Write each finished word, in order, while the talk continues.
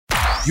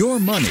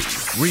Your Money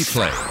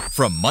Replay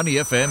from Money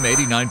FM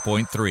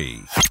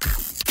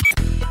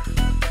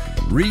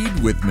 89.3.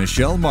 Read with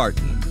Michelle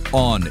Martin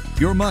on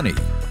Your Money,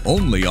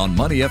 only on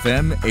Money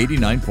FM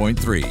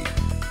 89.3.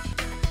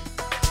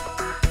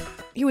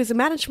 He was a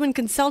management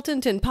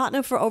consultant and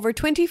partner for over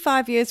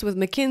 25 years with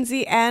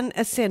McKinsey and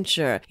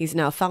Accenture. He's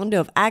now founder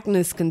of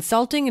Agnes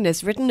Consulting and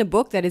has written a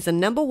book that is a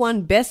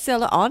 #1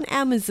 bestseller on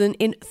Amazon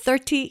in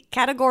 30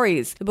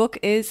 categories. The book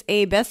is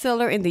a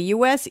bestseller in the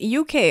US,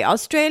 UK,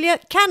 Australia,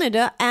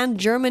 Canada, and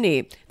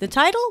Germany. The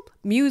title?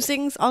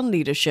 Musings on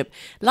Leadership.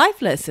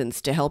 Life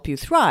Lessons to Help You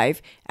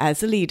Thrive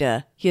as a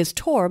Leader. Here's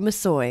Tor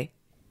Masoy.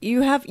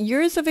 You have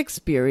years of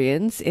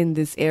experience in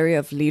this area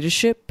of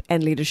leadership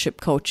and leadership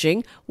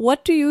coaching.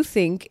 What do you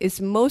think is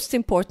most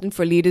important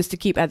for leaders to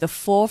keep at the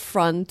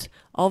forefront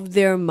of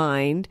their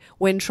mind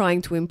when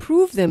trying to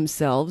improve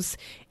themselves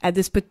at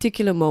this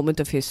particular moment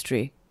of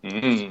history?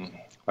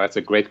 That's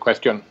a great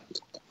question.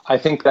 I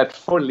think that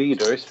for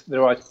leaders,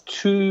 there are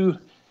two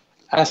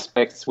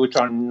aspects which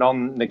are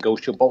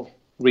non-negotiable.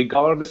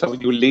 Regardless of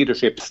your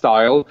leadership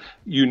style,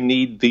 you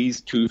need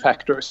these two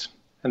factors.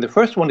 And the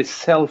first one is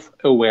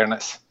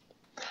self-awareness.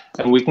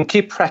 And we can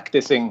keep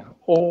practicing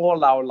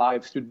all our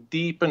lives to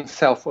deepen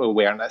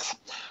self-awareness.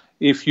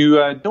 If you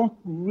don't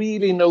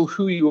really know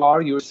who you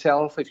are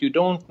yourself, if you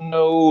don't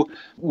know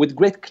with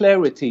great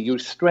clarity your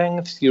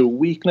strengths, your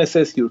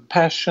weaknesses, your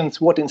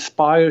passions, what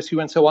inspires you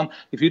and so on,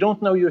 if you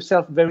don't know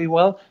yourself very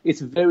well,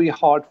 it's very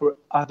hard for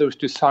others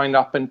to sign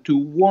up and to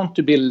want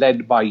to be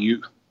led by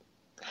you.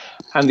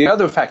 And the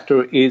other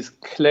factor is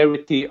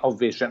clarity of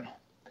vision.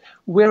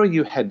 Where are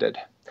you headed?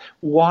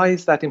 Why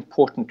is that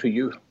important to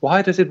you?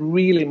 Why does it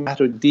really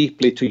matter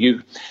deeply to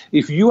you?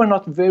 If you are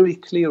not very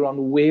clear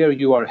on where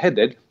you are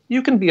headed,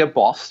 you can be a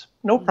boss,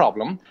 no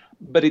problem,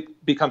 but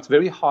it becomes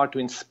very hard to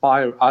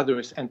inspire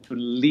others and to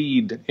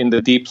lead in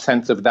the deep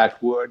sense of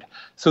that word.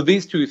 So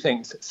these two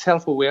things,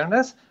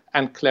 self-awareness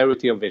and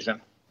clarity of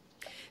vision.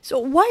 So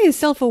why is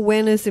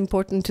self-awareness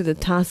important to the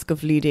task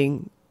of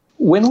leading?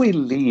 When we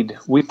lead,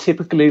 we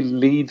typically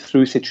lead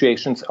through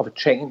situations of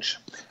change.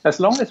 As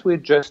long as we're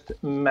just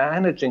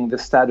managing the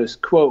status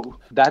quo,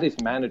 that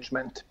is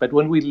management. But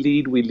when we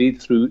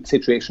lead through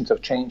situations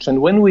of change.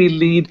 And when we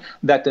lead,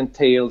 that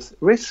entails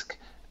risk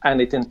and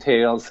it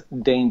entails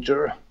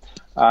danger.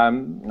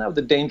 Now,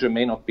 the danger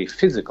may not be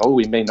physical,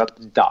 we may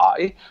not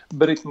die,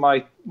 but it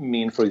might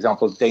mean, for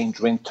example,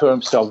 danger in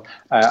terms of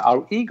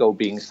our ego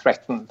being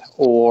threatened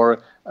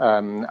or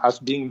us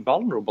being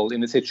vulnerable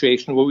in a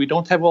situation where we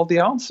don't have all the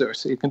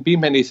answers. It can be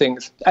many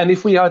things. And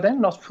if we are then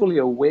not fully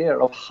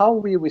aware of how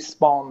we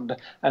respond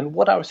and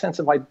what our sense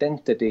of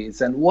identity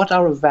is and what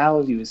our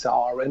values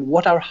are and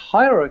what our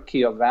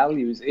hierarchy of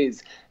values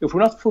is, if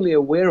we're not fully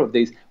aware of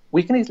these,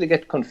 we can easily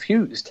get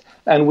confused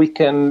and we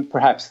can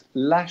perhaps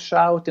lash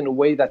out in a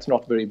way that's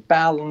not very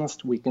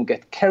balanced. We can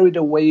get carried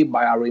away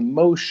by our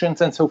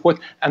emotions and so forth.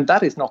 And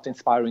that is not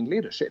inspiring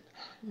leadership.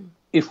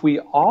 If we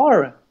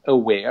are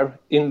aware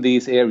in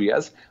these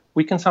areas,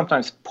 we can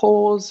sometimes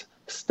pause,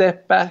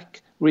 step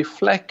back,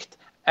 reflect,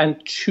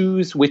 and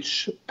choose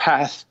which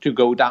path to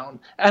go down.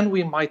 And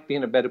we might be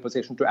in a better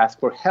position to ask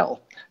for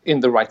help in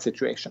the right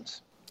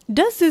situations.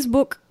 Does this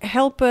book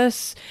help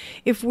us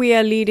if we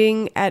are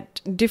leading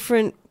at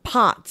different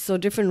parts or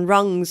different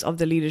rungs of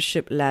the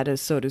leadership ladder,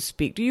 so to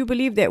speak? Do you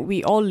believe that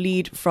we all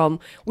lead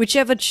from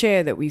whichever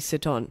chair that we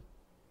sit on?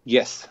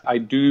 Yes, I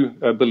do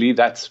believe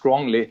that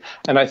strongly.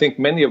 And I think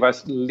many of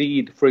us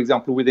lead, for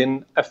example,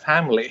 within a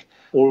family,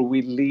 or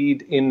we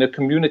lead in a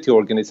community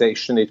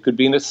organization. It could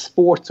be in a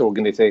sports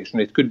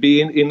organization. It could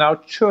be in our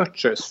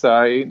churches,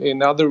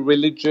 in other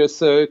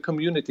religious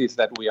communities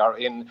that we are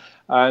in.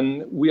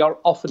 And we are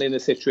often in a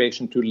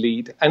situation to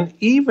lead. And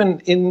even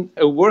in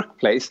a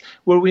workplace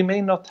where we may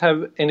not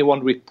have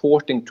anyone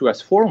reporting to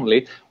us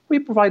formally, we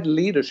provide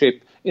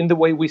leadership in the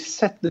way we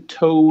set the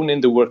tone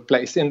in the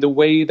workplace, in the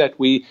way that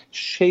we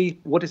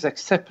shape what is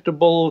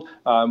acceptable,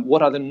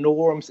 what are the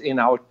norms in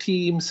our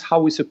teams,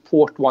 how we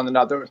support one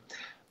another.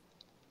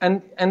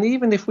 And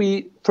even if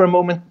we, for a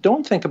moment,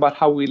 don't think about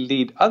how we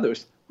lead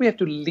others, we have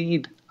to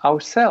lead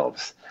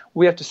ourselves.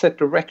 We have to set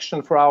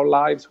direction for our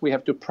lives. We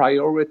have to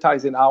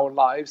prioritize in our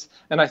lives.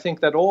 And I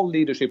think that all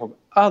leadership of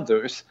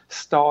others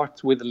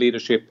starts with the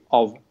leadership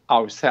of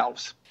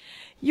ourselves.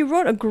 You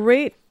wrote a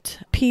great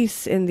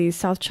piece in the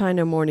South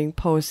China Morning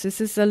Post. This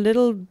is a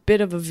little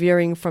bit of a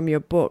veering from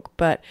your book,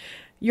 but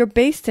you're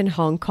based in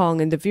Hong Kong,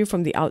 and the view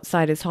from the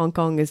outside is Hong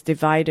Kong is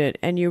divided.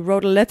 And you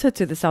wrote a letter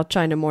to the South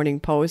China Morning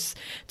Post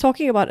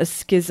talking about a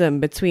schism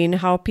between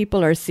how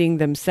people are seeing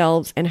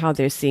themselves and how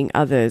they're seeing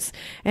others.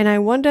 And I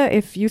wonder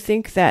if you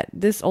think that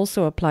this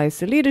also applies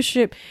to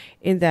leadership,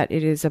 in that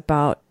it is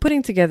about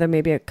putting together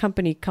maybe a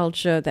company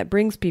culture that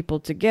brings people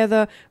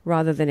together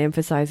rather than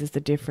emphasizes the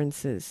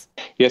differences.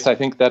 Yes, I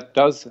think that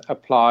does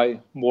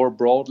apply more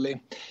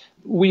broadly.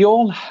 We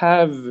all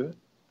have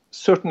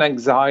certain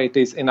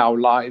anxieties in our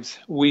lives.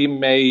 We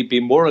may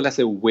be more or less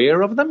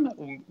aware of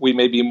them. We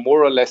may be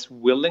more or less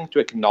willing to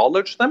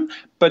acknowledge them,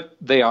 but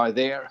they are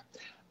there.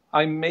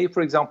 I may,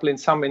 for example, in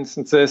some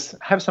instances,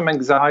 have some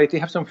anxiety,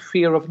 have some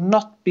fear of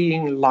not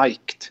being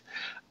liked.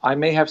 I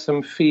may have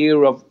some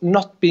fear of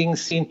not being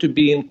seen to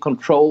be in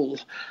control.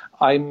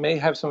 I may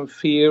have some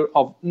fear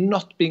of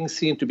not being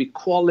seen to be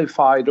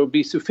qualified or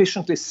be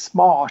sufficiently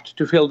smart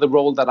to fill the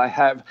role that I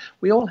have.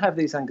 We all have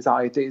these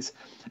anxieties.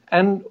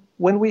 And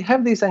when we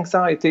have these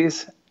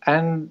anxieties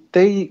and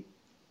they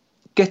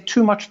get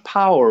too much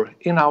power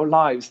in our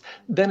lives,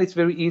 then it's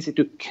very easy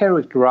to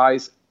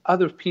characterize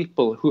other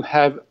people who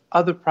have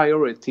other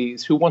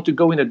priorities, who want to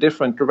go in a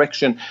different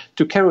direction,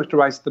 to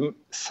characterize them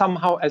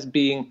somehow as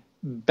being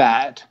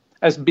bad,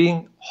 as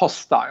being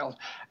hostile,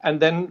 and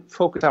then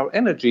focus our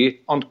energy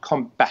on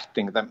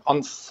combating them,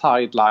 on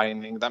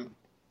sidelining them.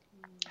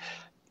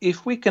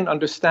 If we can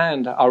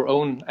understand our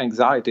own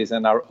anxieties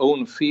and our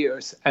own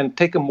fears and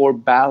take a more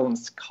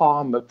balanced,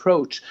 calm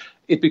approach,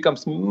 it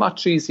becomes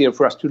much easier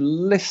for us to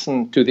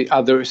listen to the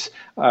others,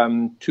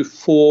 to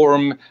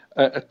form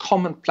a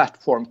common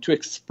platform, to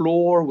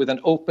explore with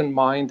an open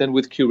mind and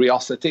with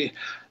curiosity.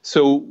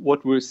 So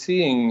what we're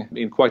seeing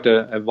in quite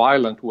a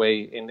violent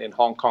way in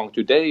Hong Kong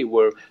today,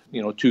 where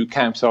two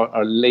camps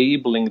are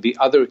labeling the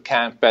other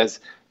camp as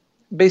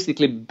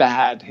basically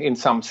bad in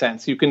some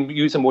sense. You can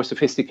use a more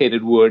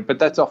sophisticated word, but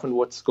that's often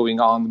what's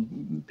going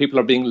on. People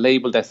are being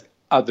labeled as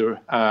other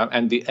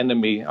and the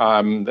enemy,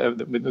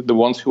 the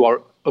ones who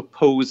are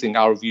opposing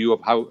our view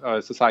of how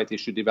society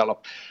should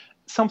develop.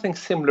 Something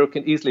similar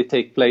can easily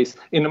take place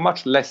in a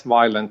much less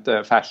violent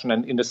fashion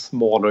and in a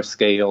smaller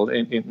scale,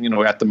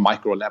 at the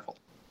micro level.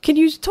 Can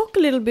you talk a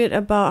little bit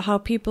about how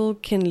people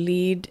can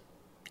lead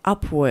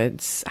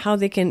upwards, how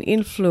they can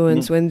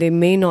influence when they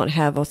may not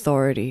have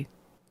authority?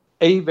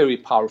 A very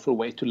powerful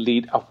way to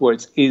lead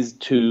upwards is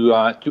to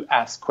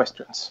ask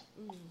questions,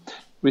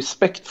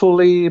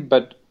 respectfully,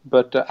 but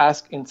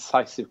ask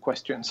incisive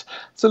questions.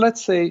 So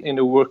let's say in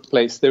a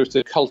workplace there's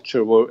a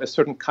culture where a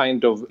certain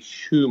kind of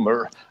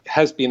humor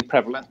has been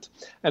prevalent.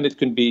 And it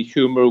can be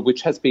humor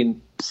which has been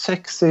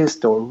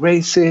sexist or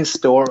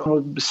racist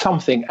or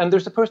something. And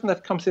there's a person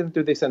that comes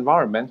into this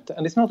environment,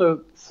 and it's not a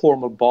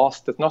formal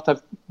boss, does not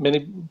have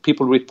many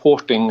people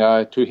reporting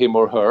to him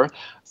or her,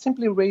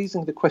 simply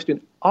raising the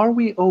question, are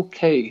we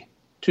okay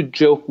to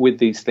joke with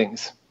these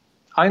things?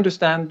 I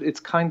understand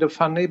it's kind of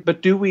funny,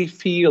 but do we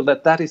feel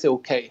that that is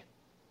okay?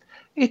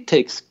 It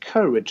takes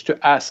courage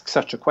to ask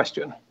such a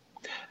question.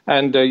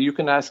 And you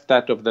can ask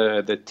that of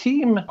the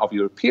team, of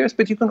your peers,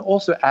 but you can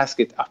also ask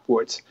it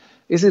upwards.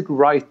 Is it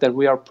right that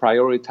we are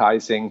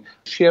prioritizing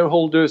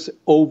shareholders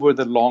over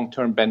the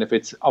long-term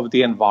benefits of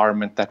the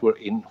environment that we're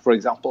in, for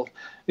example?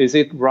 Is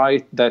it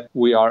right that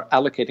we are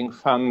allocating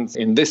funds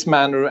in this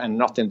manner and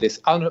not in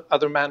this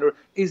other manner?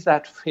 Is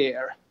that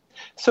fair?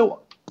 So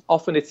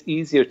often it's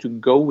easier to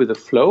go with the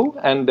flow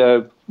and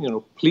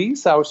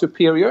please our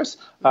superiors.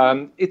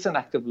 It's an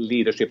act of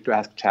leadership to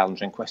ask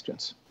challenging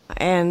questions.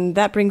 And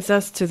that brings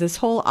us to this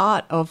whole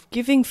art of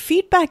giving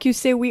feedback you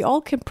say we all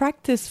can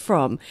practice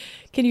from.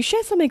 Can you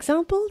share some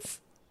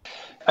examples?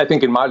 I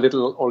think in my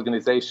little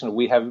organization,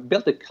 we have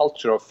built a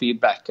culture of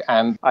feedback,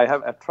 and I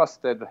have a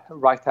trusted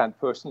right-hand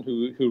person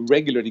who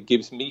regularly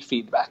gives me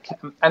feedback.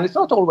 And it's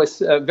not always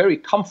very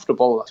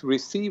comfortable to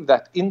receive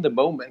that in the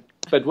moment.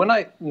 But when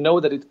I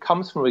know that it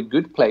comes from a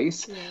good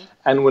place,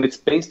 and when it's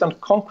based on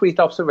concrete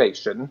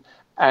observation,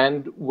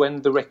 and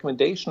when the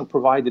recommendation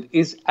provided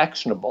is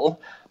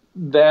actionable,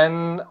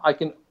 then I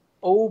can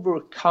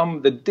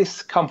overcome the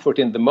discomfort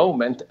in the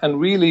moment and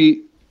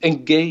really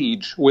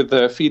engage with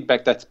the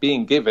feedback that's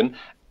being given.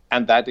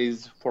 And that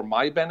is for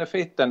my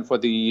benefit and for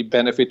the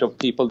benefit of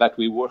people that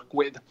we work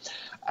with.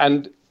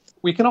 And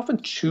we can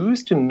often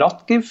choose to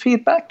not give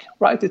feedback,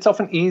 right? It's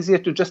often easier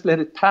to just let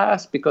it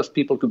pass because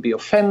people could be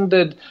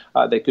offended.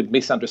 They could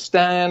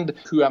misunderstand.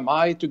 Who am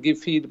I to give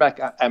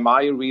feedback? Am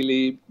I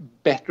really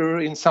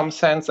better in some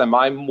sense? Am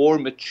I more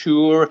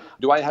mature?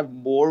 Do I have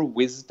more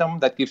wisdom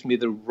that gives me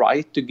the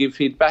right to give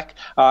feedback?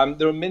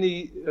 There are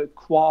many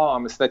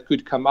qualms that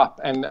could come up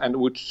and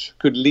which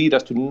could lead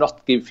us to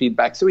not give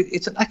feedback. So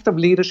it's an act of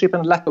leadership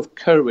and lack of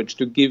courage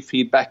to give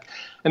feedback.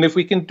 And if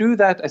we can do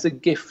that as a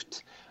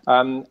gift,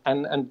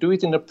 and do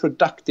it in a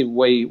productive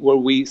way where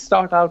we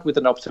start out with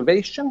an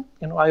observation.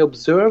 I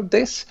observed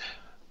this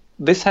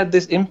had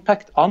this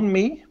impact on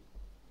me,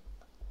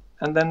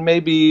 and then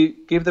maybe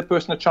give the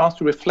person a chance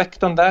to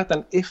reflect on that,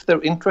 and if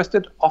they're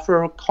interested,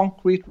 offer a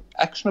concrete,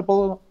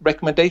 actionable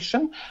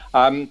recommendation.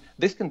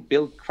 This can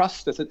build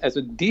trust as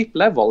a deep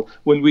level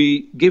when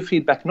we give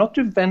feedback, not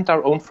to vent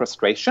our own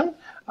frustration,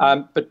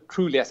 but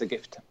truly as a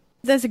gift.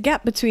 There's a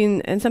gap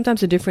between, and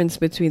sometimes a difference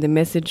between the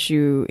message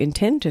you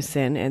intend to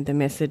send and the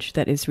message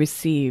that is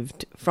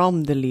received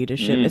from the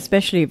leadership,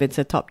 especially if it's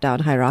a top-down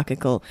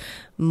hierarchical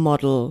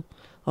model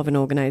of an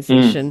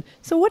organization.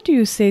 So what do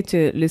you say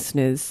to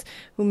listeners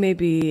who may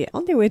be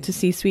on their way to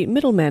C-suite,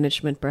 middle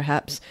management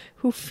perhaps,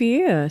 who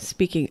fear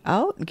speaking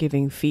out,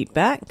 giving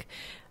feedback,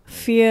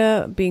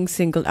 fear being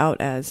singled out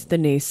as the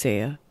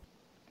naysayer?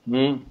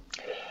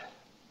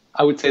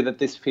 I would say that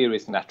this fear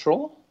is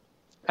natural,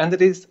 and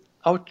it is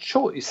our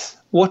choice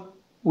what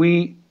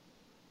we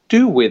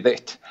do with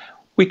it.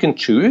 We can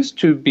choose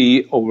to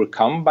be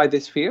overcome by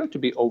this fear, to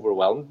be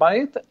overwhelmed by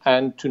it,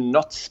 and to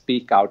not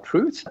speak our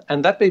truth.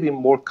 And that may be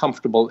more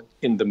comfortable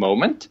in the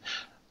moment.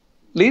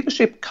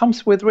 Leadership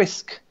comes with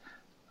risk.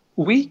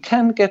 We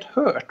can get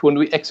hurt when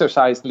we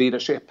exercise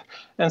leadership.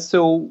 And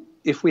so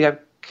if we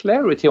have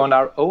clarity on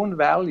our own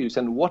values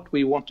and what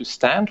we want to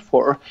stand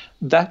for,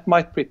 that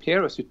might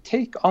prepare us to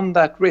take on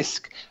that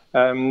risk,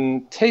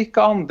 take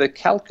on the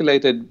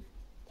calculated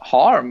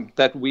harm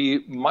that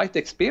we might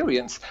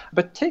experience,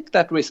 but take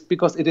that risk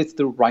because it is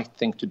the right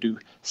thing to do.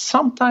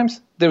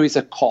 Sometimes there is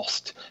a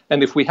cost,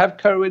 and if we have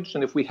courage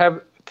and if we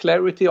have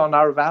clarity on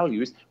our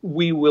values,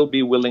 we will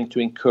be willing to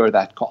incur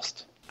that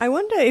cost. I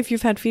wonder if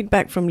you've had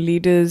feedback from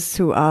leaders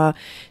who are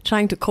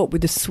trying to cope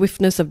with the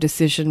swiftness of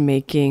decision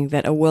making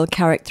that a world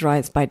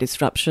characterized by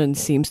disruption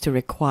seems to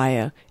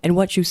require, and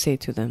what you say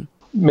to them.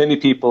 Many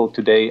people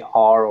today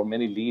are, or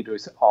many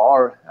leaders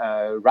are,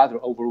 rather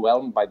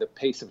overwhelmed by the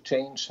pace of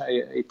change.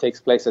 It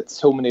takes place at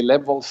so many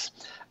levels.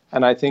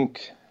 And I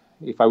think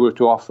if I were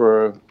to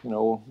offer,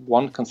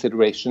 one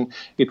consideration,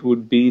 it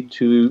would be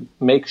to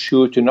make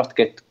sure to not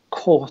get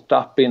caught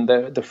up in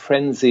the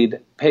frenzied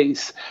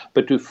pace,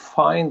 but to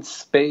find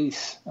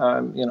space,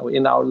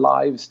 in our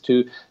lives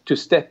to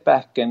step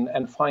back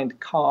and find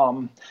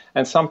calm.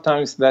 And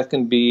sometimes that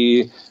can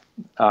be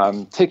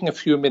taking a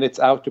few minutes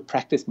out to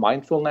practice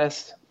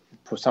mindfulness.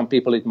 For some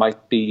people, it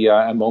might be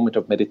a moment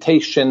of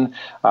meditation.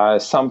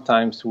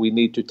 Sometimes we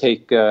need to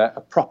take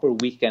a proper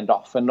weekend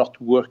off and not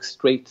work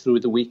straight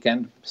through the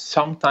weekend.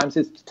 Sometimes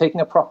it's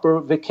taking a proper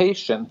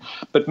vacation,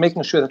 but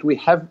making sure that we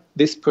have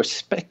this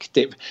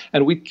perspective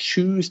and we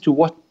choose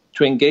what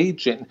to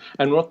engage in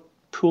and not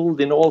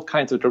pulled in all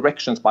kinds of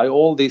directions by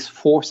all these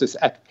forces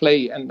at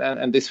play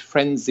and this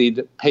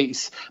frenzied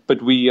pace.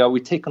 But we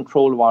take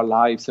control of our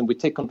lives, and we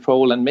take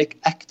control and make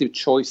active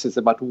choices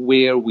about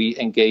where we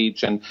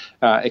engage and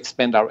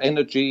expend our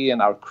energy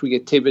and our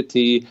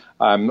creativity,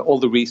 all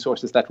the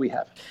resources that we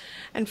have.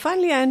 And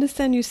finally, I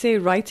understand you say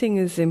writing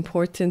is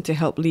important to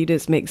help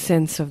leaders make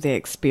sense of their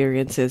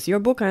experiences. Your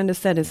book, I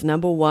understand, is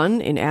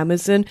 #1 in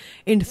Amazon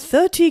in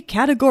 30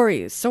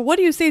 categories. So what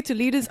do you say to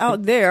leaders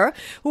out there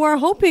who are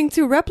hoping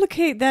to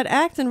replicate that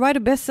act and write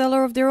a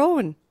bestseller of their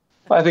own?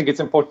 I think it's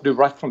important to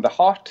write from the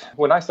heart.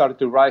 When I started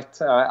to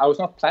write, I was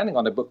not planning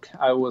on a book.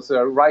 I was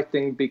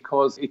writing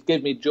because it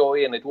gave me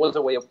joy, and it was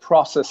a way of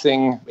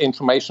processing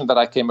information that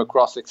I came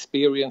across,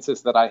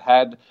 experiences that I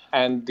had.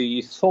 And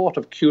the thought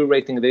of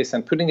curating this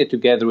and putting it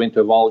together into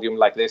a volume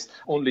like this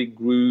only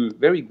grew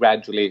very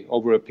gradually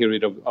over a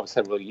period of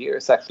several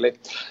years, actually.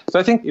 So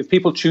I think if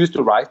people choose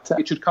to write,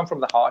 it should come from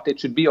the heart. It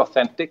should be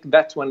authentic.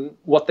 That's when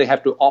what they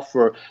have to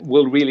offer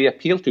will really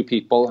appeal to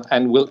people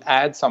and will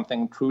add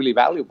something truly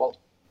valuable.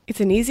 It's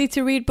an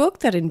easy-to-read book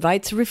that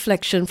invites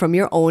reflection from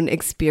your own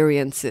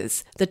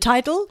experiences. The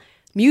title,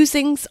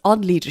 Musings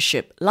on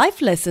Leadership,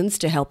 Life Lessons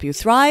to Help You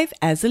Thrive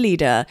as a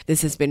Leader.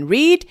 This has been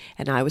Read,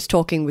 and I was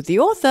talking with the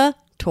author,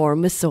 Tor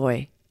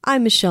Masoy.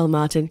 I'm Michelle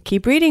Martin.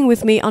 Keep reading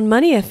with me on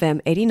Money FM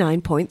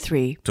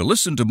 89.3. To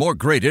listen to more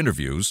great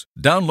interviews,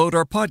 download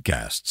our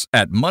podcasts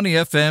at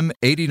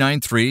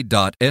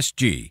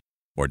moneyfm893.sg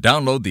or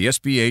download the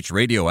SBH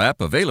radio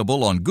app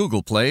available on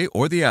Google Play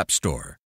or the App Store.